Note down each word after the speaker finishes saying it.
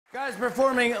Guys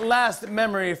performing Last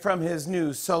Memory from his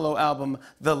new solo album,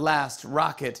 The Last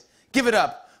Rocket. Give it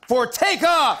up for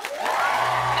Takeoff! 10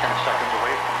 seconds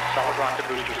away from solid rocket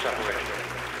booster separation.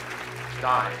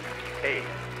 9, 8,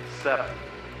 7,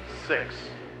 6,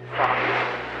 5,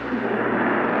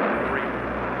 3,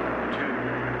 2,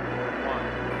 1,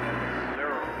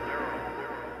 0.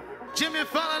 Jimmy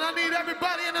Fallon, I need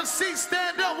everybody in the seat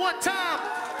stand up one time.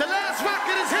 The last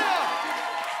rocket is here.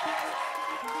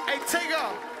 Hey,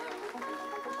 Takeoff.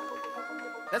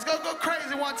 Let's go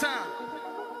crazy one time.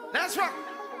 Last rocket.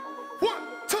 1,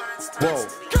 2, Whoa.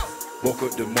 go. Woke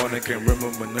up the morning, can't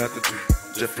remember nothing.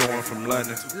 Just flowing from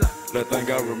London. Last thing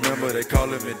I remember, they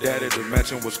calling me daddy. The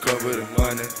mansion was covered in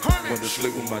money. Went to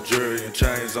sleep with my jewelry and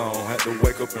chains on. Had to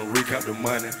wake up and recount the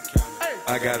money.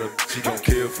 I got her, she gon'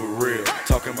 kill for real.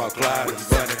 Talking about Clyde and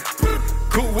Bunny.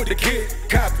 Cool with the kid,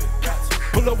 copy.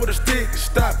 Pull up with a stick,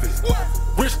 stop it.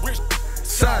 Rich,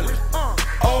 silent.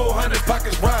 Old hundred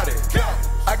pockets rotted.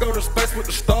 I go to space with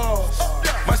the stars.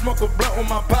 Might smoke a blunt with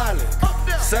my pilot.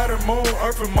 Saturn, Moon,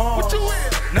 Earth, and Mars.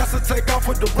 NASA take off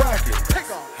with the rocket.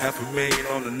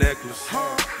 $500,000 on the necklace.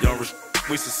 Young,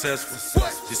 we successful.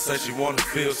 She say she wanna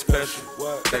feel special.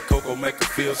 That cocoa make her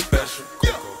feel special.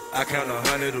 I count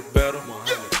 100 or better.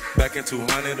 Back in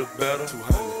 200 or better.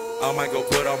 I might go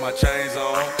put all my chains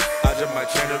on. I just might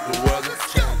change up the weather.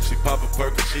 She pop a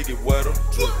perk and she get wetter.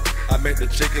 I make the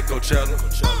chicken Coachella.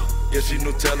 Yeah, she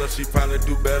Nutella, she probably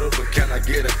do better, but can I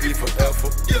get an E for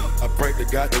effort? I pray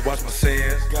to God to watch my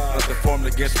sins. Nothing formed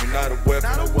against me, not a weapon.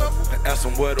 And ask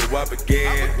him where do I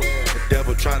begin? The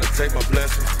devil trying to take my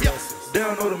blessings. They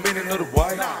don't know the meaning of the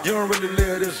white. You don't really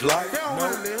live this life.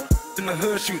 In the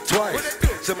hood, shoot twice.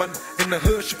 Said in the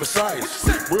hood, she precise.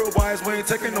 Real wise, we ain't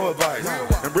taking no advice.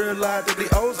 And realize that the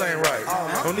O's ain't right.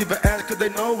 Don't even ask cause they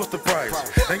know what's the price.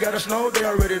 Ain't got a snow, they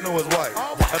already know it's white.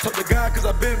 I told the guy cause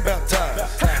I been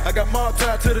baptized. I got mob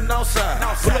tied to the north side.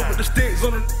 Pull up with the sticks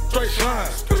on the straight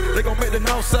lines. They gon' make the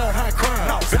north side high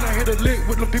crime. Then I hit a lick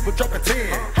with them people dropping 10.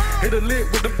 Hit a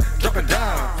lick with them dropping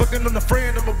down. Fucking on a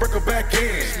friend, I'ma break her back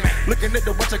in. Looking at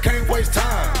the watch, I can't waste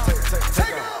time.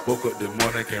 Woke up this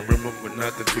morning, can't remember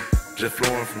nothing. Just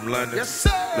flowing from London.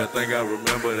 Nothing I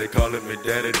remember, they calling me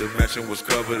daddy. The mansion was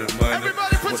covered in money.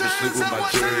 Went to sleep with my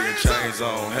jewelry and chains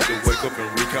on. Had to wake up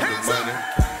and recount the money.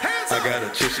 I got a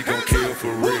chick, she gon' kill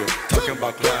for real. Talking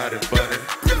about Clyde and Bunny.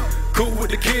 Cool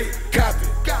with the kid, copy.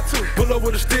 Pull up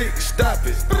with a stick, stop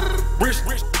it. Rich,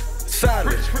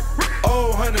 silent.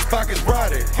 Old hundred pockets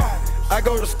rotted. I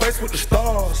go to space with the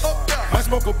stars. Might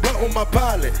smoke a blunt with my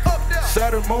pilot.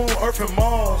 Saturn, Moon, Earth, and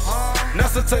Mars.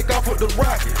 NASA take off with the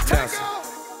rocket. NASA.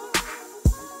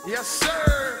 Yes,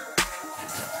 sir.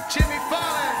 Jimmy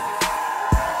Fallon.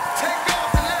 Take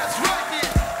off the last rocket.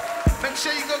 Make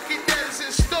sure you go get that. It's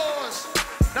in stores.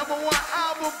 #1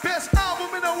 album, best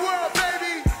album in the world,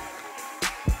 baby.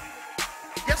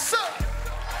 Yes, sir.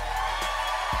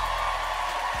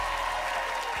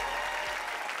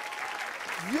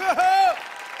 Yo!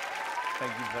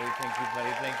 Thank you, buddy. Thank you,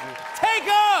 buddy. Thank you.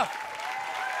 Takeoff!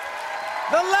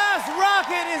 The Last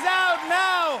Rocket is out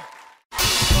now!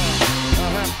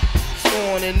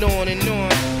 On and on and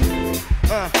on.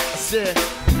 I said,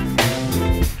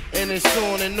 and it's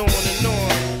on and on and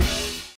on.